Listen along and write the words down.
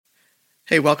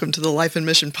Hey, welcome to the Life and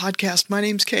Mission Podcast. My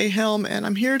name's Kay Helm, and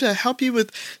I'm here to help you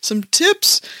with some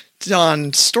tips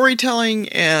on storytelling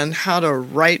and how to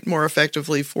write more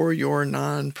effectively for your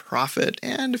nonprofit,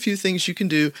 and a few things you can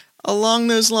do along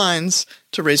those lines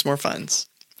to raise more funds.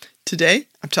 Today,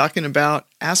 I'm talking about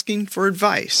asking for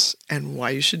advice and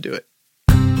why you should do it.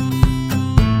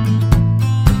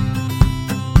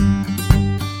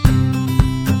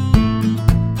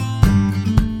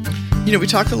 We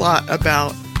talk a lot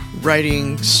about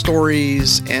writing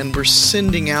stories, and we're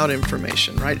sending out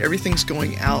information, right? Everything's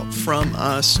going out from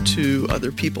us to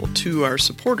other people, to our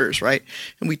supporters, right?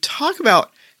 And we talk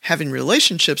about having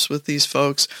relationships with these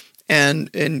folks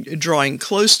and drawing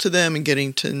close to them and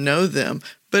getting to know them.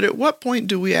 But at what point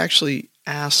do we actually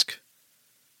ask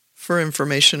for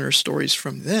information or stories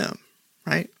from them,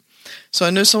 right? So I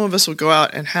know some of us will go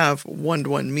out and have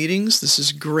one-to-one meetings. This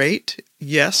is great.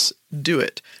 Yes, do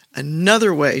it.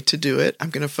 Another way to do it, I'm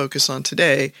going to focus on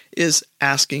today, is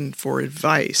asking for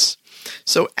advice.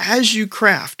 So as you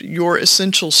craft your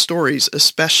essential stories,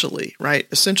 especially, right?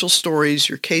 Essential stories,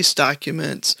 your case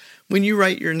documents, when you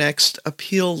write your next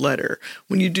appeal letter,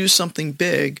 when you do something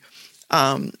big,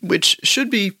 which should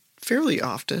be fairly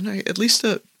often, at least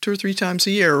 2 or 3 times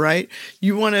a year, right?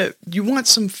 You want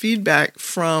some feedback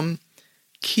from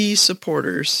key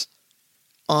supporters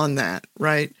on that,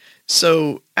 right?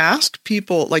 So ask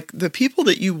people, like the people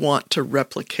that you want to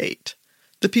replicate,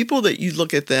 the people that you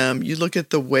look at them, you look at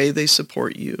the way they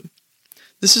support you.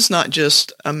 This is not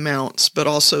just amounts, but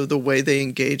also the way they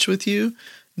engage with you,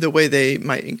 the way they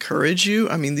might encourage you.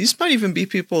 I mean, these might even be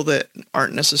people that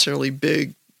aren't necessarily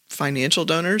big financial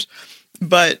donors,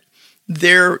 but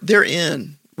they're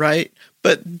in, right?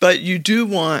 But you do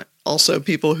want also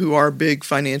people who are big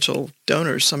financial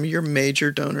donors, some of your major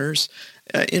donors,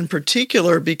 in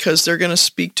particular, because they're going to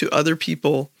speak to other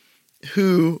people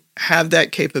who have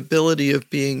that capability of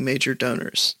being major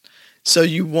donors. So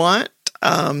you want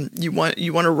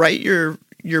to write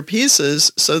your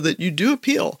pieces so that you do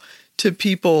appeal to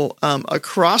people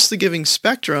across the giving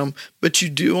spectrum, but you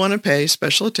do want to pay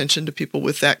special attention to people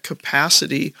with that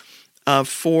capacity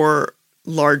for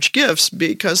large gifts,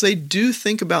 because they do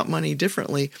think about money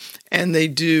differently, and they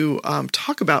do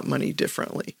talk about money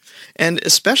differently. And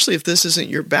especially if this isn't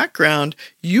your background,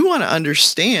 you want to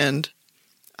understand,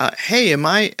 hey, am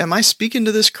I speaking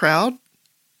to this crowd?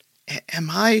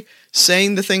 Am I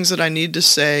saying the things that I need to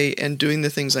say and doing the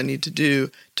things I need to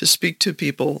do to speak to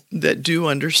people that do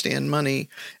understand money?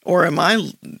 Or am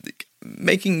I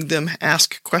making them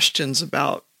ask questions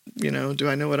about, do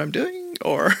I know what I'm doing?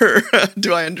 Or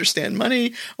do I understand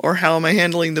money? Or how am I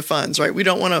handling the funds, right? We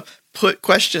don't want to put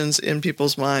questions in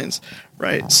people's minds,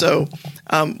 right? So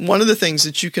one of the things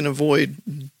that you can avoid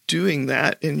doing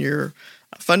that in your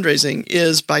fundraising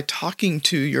is by talking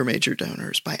to your major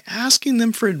donors, by asking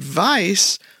them for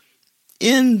advice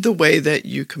in the way that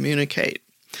you communicate.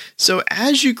 So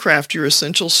as you craft your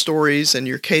essential stories and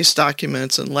your case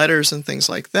documents and letters and things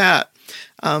like that,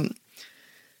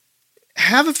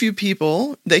 have a few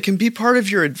people. They can be part of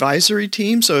your advisory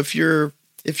team. So if you're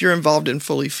involved in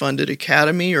Fully Funded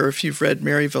Academy, or if you've read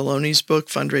Mary Valloni's book,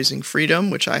 Fundraising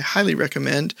Freedom, which I highly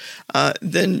recommend,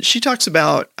 then she talks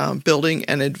about building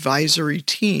an advisory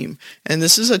team. And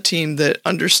this is a team that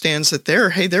understands that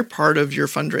they're part of your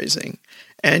fundraising.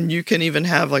 And you can even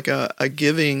have like a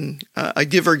give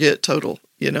or get total,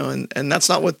 and that's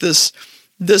not what this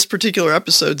particular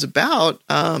episode's about.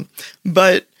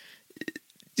 But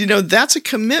that's a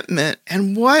commitment.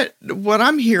 And what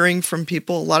I'm hearing from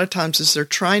people a lot of times is they're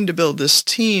trying to build this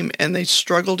team and they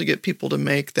struggle to get people to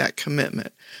make that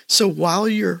commitment. So while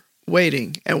you're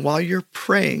waiting and while you're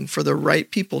praying for the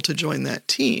right people to join that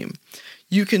team,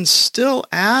 you can still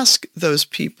ask those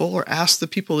people, or ask the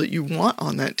people that you want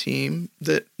on that team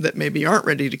that maybe aren't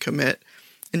ready to commit.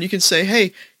 And you can say,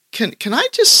 hey, can I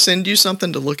just send you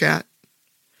something to look at?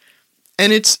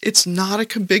 And it's not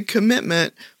a big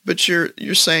commitment, but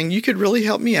you're saying you could really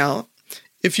help me out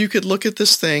if you could look at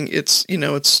this thing. It's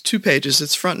 2 pages,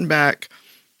 it's front and back.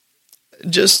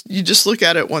 You just look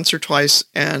at it once or twice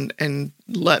and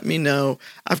let me know.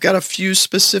 I've got a few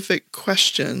specific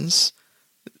questions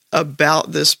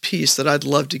about this piece that I'd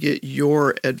love to get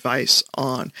your advice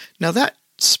on. Now that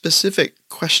specific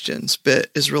questions bit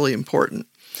is really important,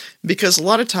 because a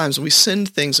lot of times we send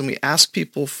things and we ask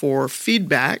people for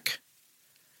feedback.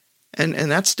 And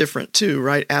that's different too,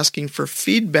 right? Asking for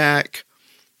feedback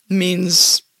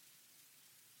means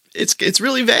it's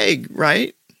really vague,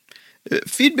 right?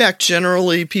 Feedback,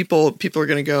 generally, people are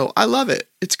going to go, I love it.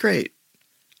 It's great.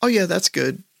 Oh yeah, that's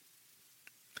good.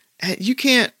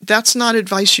 That's not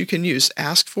advice you can use.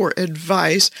 Ask for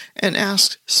advice, and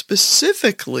ask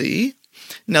specifically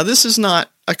Now, this is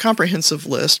not a comprehensive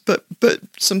list, but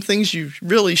some things you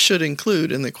really should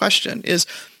include in the question is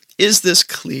this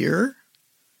clear?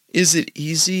 Is it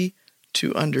easy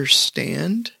to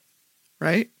understand?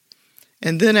 Right?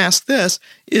 And then ask this,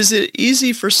 is it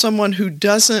easy for someone who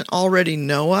doesn't already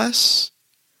know us,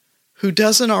 who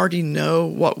doesn't already know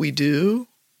what we do?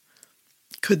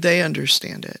 Could they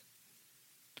understand it?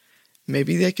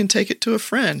 Maybe they can take it to a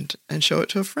friend and show it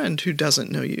to a friend who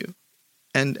doesn't know you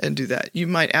and do that. You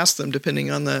might ask them depending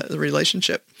on the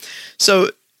relationship. So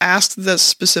ask the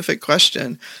specific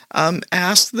question.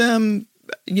 Ask them,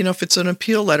 if it's an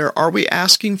appeal letter, are we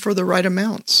asking for the right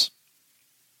amounts?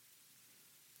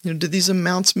 Do these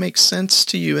amounts make sense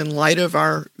to you in light of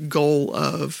our goal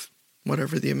of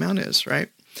whatever the amount is, right?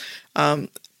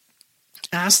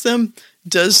 Ask them,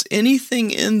 does anything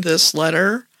in this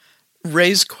letter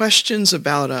raise questions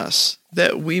about us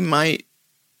that we might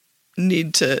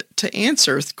need to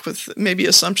answer with maybe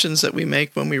assumptions that we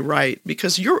make when we write?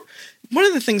 Because one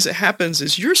of the things that happens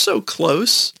is you're so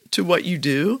close to what you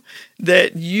do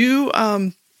that you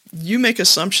make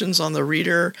assumptions on the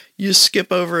reader, you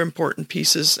skip over important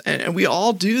pieces, and we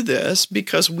all do this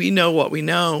because we know what we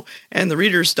know, and the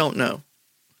readers don't know.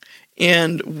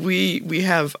 And we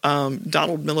have,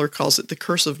 Donald Miller calls it the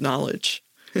curse of knowledge.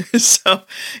 So,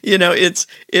 it's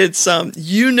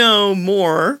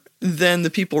more than the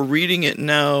people reading it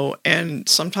know, and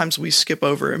sometimes we skip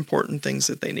over important things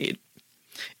that they need.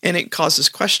 And it causes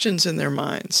questions in their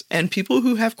minds, and people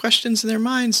who have questions in their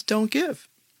minds don't give.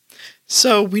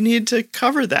 So we need to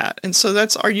cover that. And so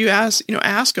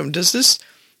ask them, does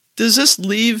this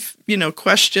leave,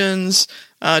 questions?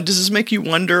 Does this make you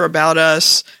wonder about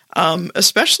us?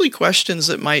 Especially questions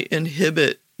that might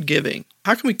inhibit giving.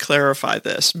 How can we clarify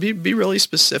this? Be really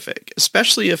specific,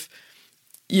 especially if,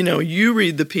 you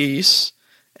read the piece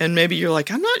and maybe you're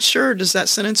like, I'm not sure, does that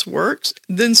sentence work?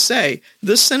 Then say,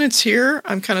 this sentence here,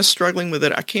 I'm kind of struggling with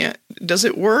it. Does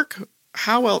it work?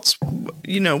 How else,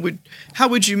 how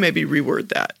would you maybe reword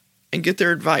that and get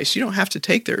their advice? You don't have to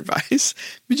take their advice,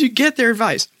 but you get their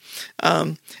advice.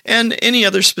 And any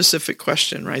other specific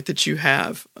question, right, that you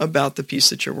have about the piece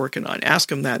that you're working on, ask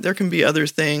them that. There can be other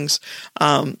things,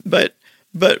 but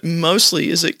mostly,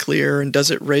 is it clear and does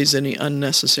it raise any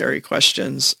unnecessary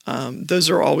questions? Those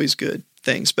are always good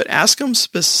things, but ask them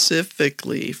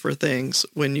specifically for things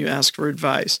when you ask for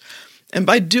advice. And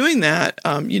by doing that,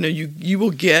 you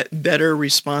will get better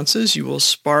responses. You will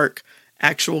spark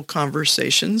actual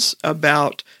conversations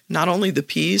about not only the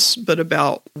piece, but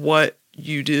about what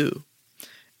you do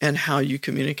and how you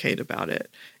communicate about it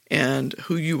and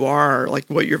who you are, like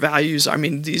what your values are. I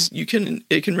mean,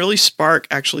 it can really spark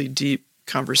actually deep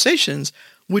conversations,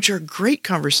 which are great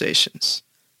conversations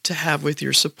to have with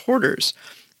your supporters.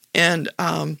 And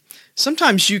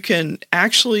sometimes you can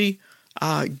actually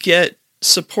get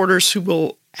supporters who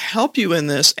will help you in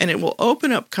this, and it will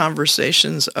open up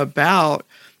conversations about,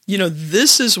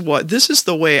 this is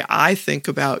the way I think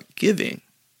about giving.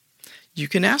 You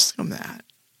can ask them that,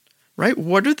 right?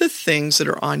 What are the things that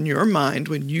are on your mind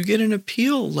when you get an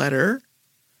appeal letter?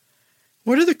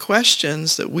 What are the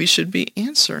questions that we should be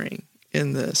answering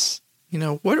in this?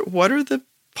 What are the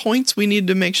points we need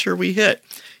to make sure we hit?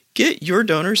 Get your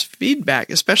donors' feedback,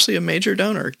 especially a major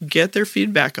donor. Get their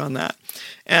feedback on that.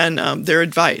 And their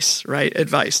advice, right?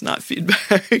 Advice, not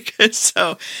feedback.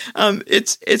 So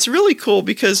it's really cool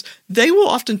because they will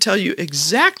often tell you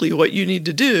exactly what you need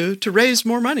to do to raise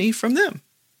more money from them.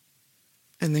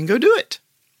 And then go do it.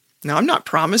 Now, I'm not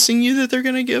promising you that they're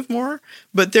going to give more,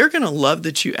 but they're going to love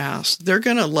that you asked. They're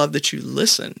going to love that you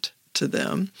listened to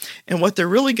them. And what they're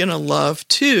really going to love,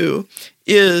 too,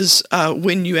 is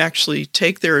when you actually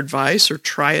take their advice or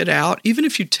try it out, even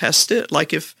if you test it,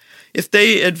 like if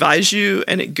they advise you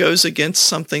and it goes against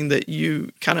something that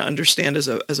you kind of understand as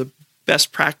a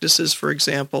best practices, for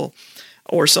example,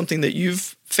 or something that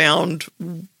you've found,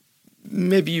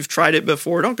 maybe you've tried it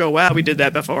before, don't go, wow, we did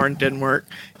that before and it didn't work.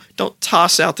 Don't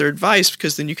toss out their advice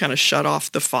because then you kind of shut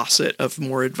off the faucet of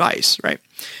more advice, right?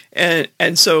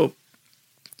 And so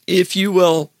if you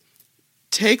will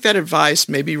take that advice,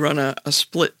 maybe run a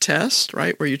split test,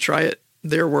 right, where you try it,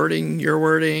 their wording, your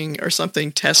wording, or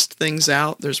something, test things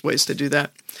out. There's ways to do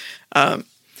that.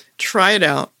 Try it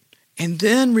out, and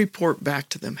then report back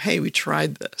to them, hey, we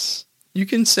tried this. You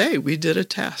can say, we did a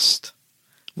test.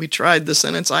 We tried the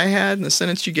sentence I had and the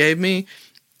sentence you gave me,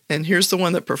 and here's the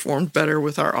one that performed better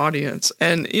with our audience.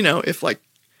 And,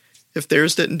 if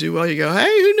theirs didn't do well, you go, hey,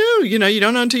 who knew? You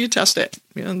don't know until you test it.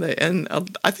 And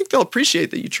I think they'll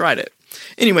appreciate that you tried it.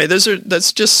 Anyway,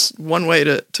 that's just one way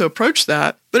to approach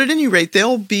that. But at any rate,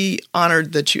 they'll be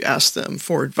honored that you asked them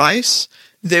for advice.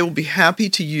 They will be happy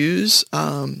to use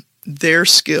their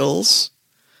skills.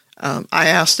 I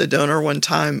asked a donor one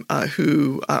time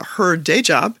who her day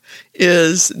job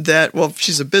is that, well,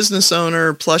 she's a business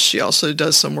owner, plus she also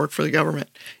does some work for the government,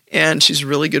 and she's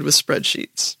really good with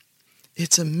spreadsheets.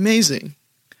 It's amazing.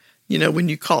 You know, when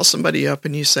you call somebody up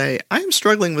and you say, I'm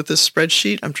struggling with this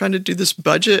spreadsheet, I'm trying to do this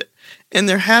budget, and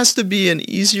there has to be an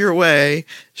easier way.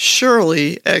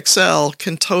 Surely Excel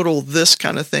can total this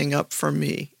kind of thing up for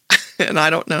me, and I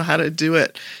don't know how to do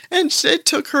it. And it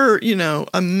took her,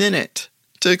 a minute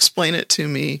to explain it to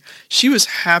me. She was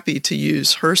happy to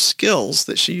use her skills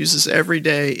that she uses every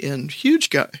day in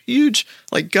huge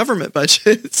like government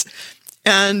budgets.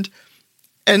 And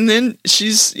then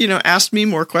she's, asked me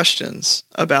more questions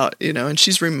about, and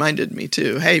she's reminded me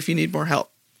too, hey, if you need more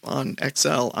help on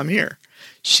Excel, I'm here.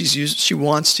 She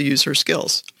wants to use her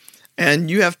skills.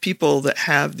 And you have people that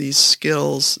have these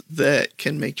skills that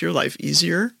can make your life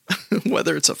easier,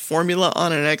 whether it's a formula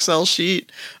on an Excel sheet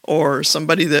or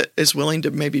somebody that is willing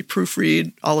to maybe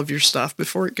proofread all of your stuff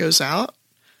before it goes out.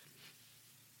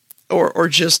 Or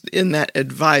just in that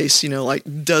advice, like,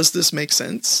 does this make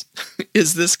sense?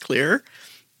 Is this clear?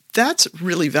 That's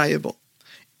really valuable.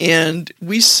 And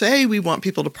we say we want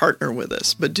people to partner with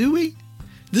us, but do we?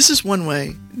 This is one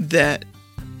way that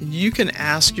you can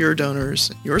ask your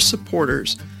donors, your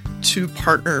supporters, to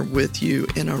partner with you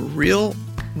in a real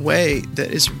way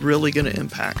that is really going to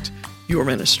impact your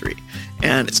ministry.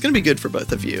 And it's going to be good for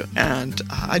both of you. And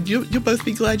you'll both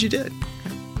be glad you did.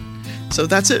 So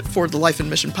that's it for the Life and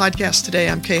Mission podcast today.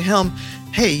 I'm Kay Helm.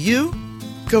 Hey, you,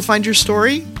 go find your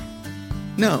story?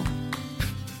 No.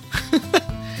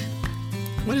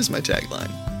 What is my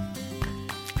tagline?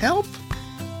 Help?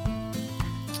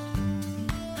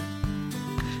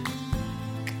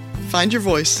 Find your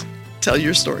voice, tell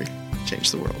your story,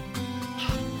 change the world.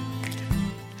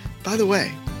 By the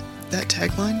way, that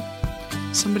tagline,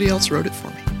 somebody else wrote it for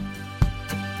me.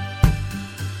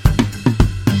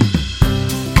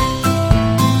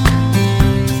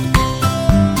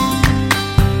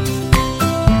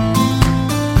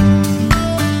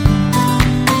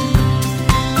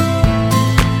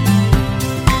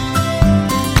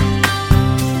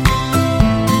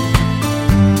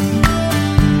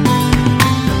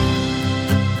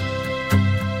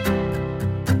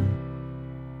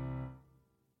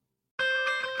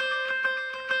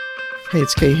 Hey,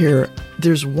 it's Kay here.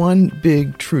 There's one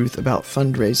big truth about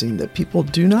fundraising that people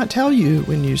do not tell you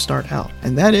when you start out.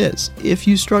 And that is, if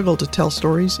you struggle to tell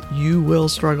stories, you will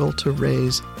struggle to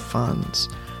raise funds.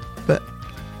 But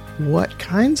what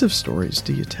kinds of stories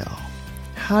do you tell?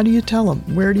 How do you tell them?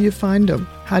 Where do you find them?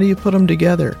 How do you put them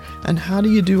together? And how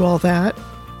do you do all that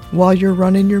while you're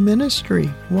running your ministry,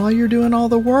 while you're doing all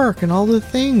the work and all the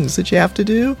things that you have to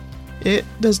do? It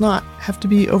does not have to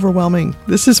be overwhelming.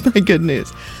 This is my good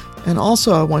news. And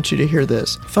also, I want you to hear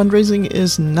this. Fundraising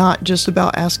is not just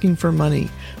about asking for money.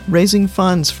 Raising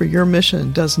funds for your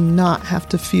mission does not have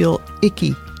to feel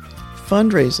icky.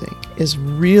 Fundraising is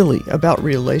really about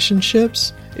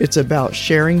relationships. It's about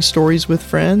sharing stories with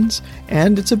friends.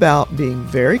 And it's about being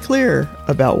very clear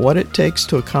about what it takes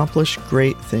to accomplish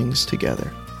great things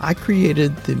together. I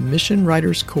created the Mission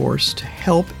Writers course to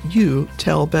help you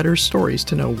tell better stories,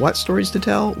 to know what stories to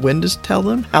tell, when to tell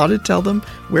them, how to tell them,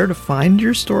 where to find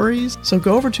your stories. So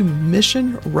go over to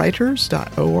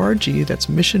missionwriters.org. That's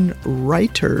Mission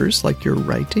Writers, like you're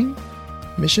writing.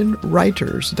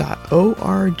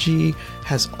 Missionwriters.org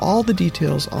has all the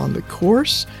details on the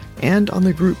course and on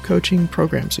the group coaching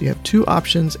program. So you have two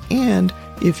options. And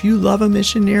if you love a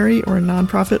missionary or a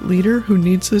nonprofit leader who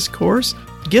needs this course,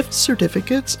 gift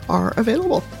certificates are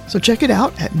available. So check it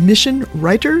out at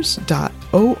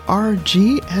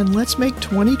missionwriters.org and let's make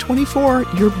 2024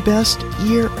 your best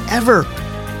year ever.